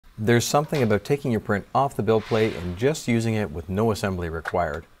There's something about taking your print off the build plate and just using it with no assembly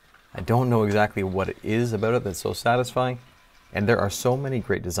required. I don't know exactly what it is about it that's so satisfying, and there are so many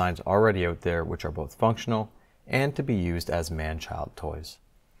great designs already out there which are both functional and to be used as man-child toys.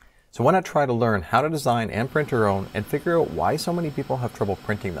 So why not try to learn how to design and print your own and figure out why so many people have trouble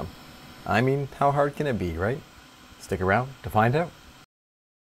printing them? I mean, how hard can it be, right? Stick around to find out.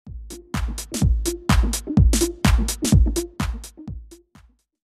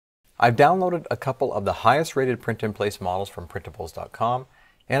 I've downloaded a couple of the highest rated print-in-place models from printables.com,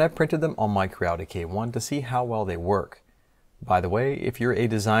 and I've printed them on my Creality K1 to see how well they work. By the way, if you're a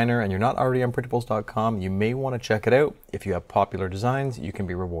designer and you're not already on printables.com, you may want to check it out. If you have popular designs, you can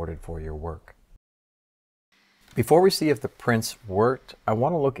be rewarded for your work. Before we see if the prints worked, I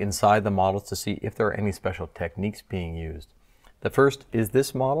want to look inside the models to see if there are any special techniques being used. The first is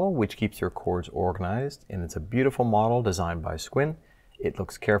this model, which keeps your cords organized, and it's a beautiful model designed by Squin. It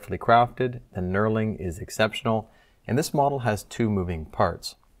looks carefully crafted, the knurling is exceptional, and this model has two moving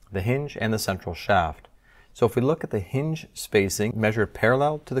parts, the hinge and the central shaft. So if we look at the hinge spacing measured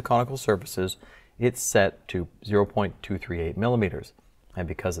parallel to the conical surfaces, it's set to 0.238 millimeters. And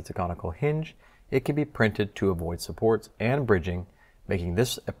because it's a conical hinge, it can be printed to avoid supports and bridging, making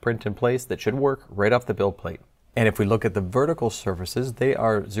this a print in place that should work right off the build plate. And if we look at the vertical surfaces, they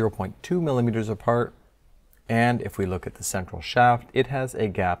are 0.2 millimeters apart. And if we look at the central shaft, it has a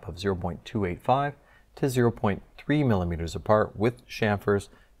gap of 0.285 to 0.3 millimeters apart with chamfers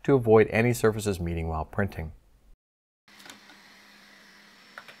to avoid any surfaces meeting while printing.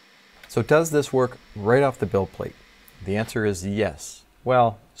 So does this work right off the build plate? The answer is yes.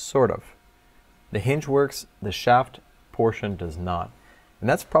 Well, sort of. The hinge works, the shaft portion does not. And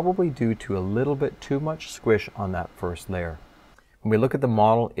that's probably due to a little bit too much squish on that first layer. When we look at the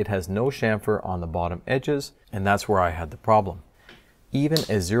model, it has no chamfer on the bottom edges, and that's where I had the problem. Even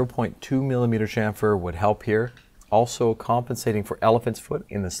a 0.2 millimeter chamfer would help here. Also, compensating for elephant's foot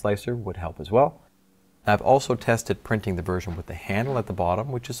in the slicer would help as well. I've also tested printing the version with the handle at the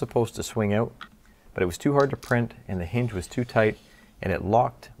bottom, which is supposed to swing out, but it was too hard to print and the hinge was too tight, and it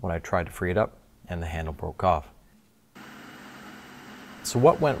locked when I tried to free it up and the handle broke off. So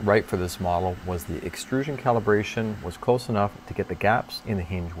what went right for this model was the extrusion calibration was close enough to get the gaps in the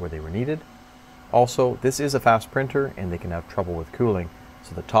hinge where they were needed. Also, this is a fast printer and they can have trouble with cooling.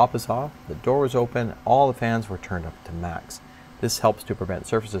 So the top is off, the door is open, all the fans were turned up to max. This helps to prevent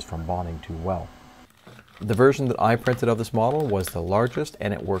surfaces from bonding too well. The version that I printed of this model was the largest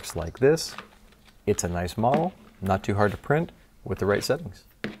and it works like this. It's a nice model, not too hard to print with the right settings.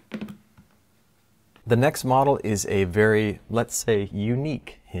 The next model is a very, let's say,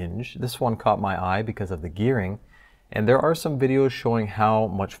 unique hinge. This one caught my eye because of the gearing, and there are some videos showing how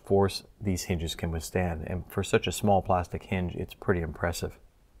much force these hinges can withstand, and for such a small plastic hinge, it's pretty impressive.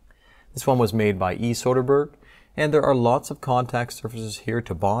 This one was made by E. Soderbergh, and there are lots of contact surfaces here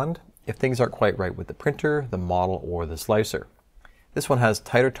to bond if things aren't quite right with the printer, the model, or the slicer. This one has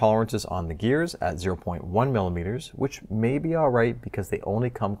tighter tolerances on the gears at 0.1 millimeters, which may be alright because they only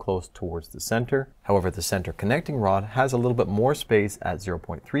come close towards the center. However, the center connecting rod has a little bit more space at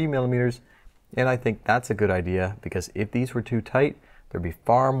 0.3 millimeters, and I think that's a good idea because if these were too tight, there'd be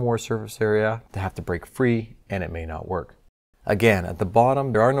far more surface area to have to break free and it may not work. Again, at the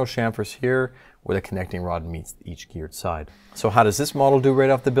bottom, there are no chamfers here where the connecting rod meets each geared side. So how does this model do right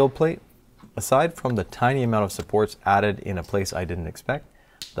off the build plate? Aside from the tiny amount of supports added in a place I didn't expect,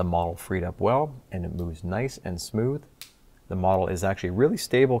 the model freed up well and it moves nice and smooth. The model is actually really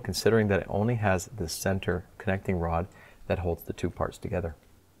stable considering that it only has the center connecting rod that holds the two parts together.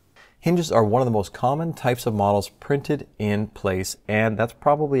 Hinges are one of the most common types of models printed in place, and that's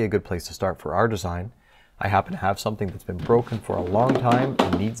probably a good place to start for our design. I happen to have something that's been broken for a long time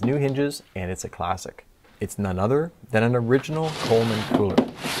and needs new hinges, and it's a classic. It's none other than an original Coleman cooler.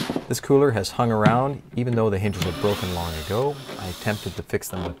 This cooler has hung around even though the hinges were broken long ago. I attempted to fix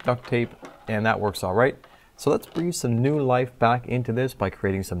them with duct tape and that works all right. So let's breathe some new life back into this by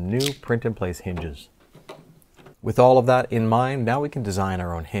creating some new print-in-place hinges. With all of that in mind, now we can design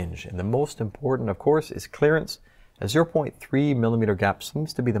our own hinge. And the most important, of course, is clearance. A 0.3 millimeter gap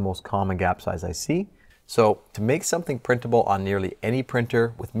seems to be the most common gap size I see. So to make something printable on nearly any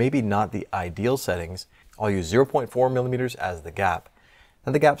printer with maybe not the ideal settings, I'll use 0.4 millimeters as the gap.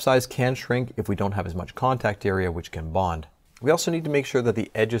 Now the gap size can shrink if we don't have as much contact area which can bond. We also need to make sure that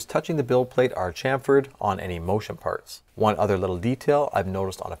the edges touching the build plate are chamfered on any motion parts. One other little detail I've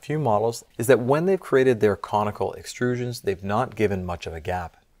noticed on a few models is that when they've created their conical extrusions, they've not given much of a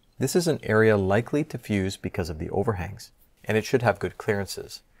gap. This is an area likely to fuse because of the overhangs, and it should have good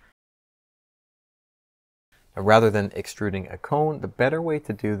clearances. Rather than extruding a cone, the better way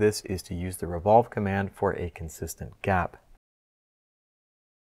to do this is to use the revolve command for a consistent gap.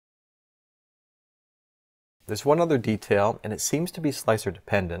 There's one other detail, and it seems to be slicer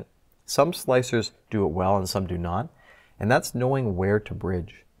dependent. Some slicers do it well and some do not, and that's knowing where to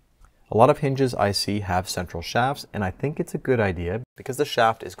bridge. A lot of hinges I see have central shafts, and I think it's a good idea because the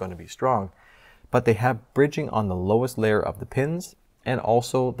shaft is going to be strong, but they have bridging on the lowest layer of the pins and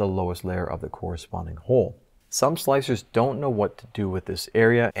also the lowest layer of the corresponding hole. Some slicers don't know what to do with this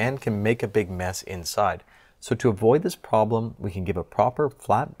area and can make a big mess inside. So to avoid this problem, we can give a proper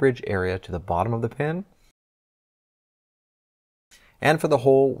flat bridge area to the bottom of the pin. And for the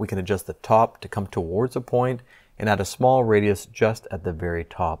hole, we can adjust the top to come towards a point and add a small radius just at the very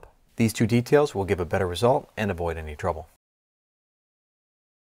top. These two details will give a better result and avoid any trouble.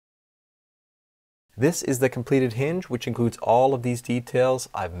 This is the completed hinge, which includes all of these details.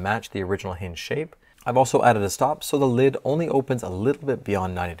 I've matched the original hinge shape. I've also added a stop so the lid only opens a little bit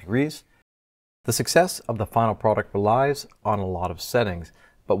beyond 90 degrees. The success of the final product relies on a lot of settings,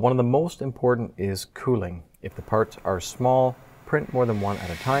 but one of the most important is cooling. If the parts are small, print more than one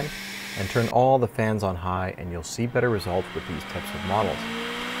at a time and turn all the fans on high and you'll see better results with these types of models.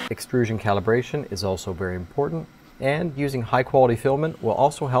 Extrusion calibration is also very important, and using high quality filament will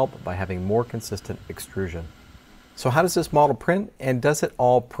also help by having more consistent extrusion. So how does this model print, and does it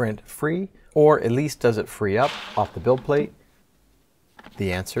all print free, or at least does it free up off the build plate?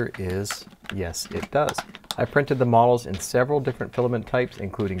 The answer is yes, it does. I printed the models in several different filament types,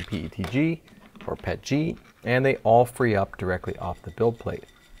 including PETG or PETG, and they all free up directly off the build plate.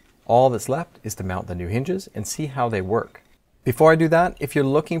 All that's left is to mount the new hinges and see how they work. Before I do that, if you're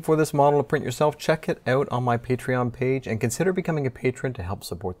looking for this model to print yourself, check it out on my Patreon page and consider becoming a patron to help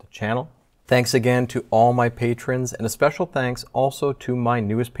support the channel. Thanks again to all my patrons, and a special thanks also to my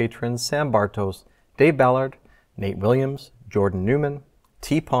newest patrons, Sam Bartos, Dave Ballard, Nate Williams, Jordan Newman,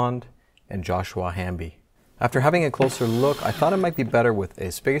 T Pond, and Joshua Hamby. After having a closer look, I thought it might be better with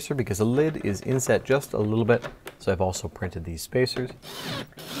a spacer because the lid is inset just a little bit, so I've also printed these spacers.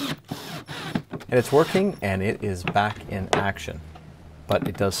 And it's working, and it is back in action, but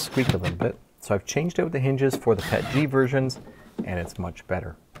it does squeak a little bit. So I've changed out the hinges for the PETG versions, and it's much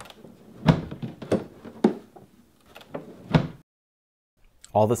better.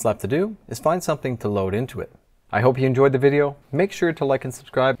 All that's left to do is find something to load into it. I hope you enjoyed the video. Make sure to like and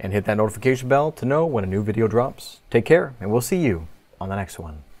subscribe and hit that notification bell to know when a new video drops. Take care, and we'll see you on the next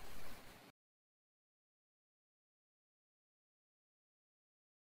one.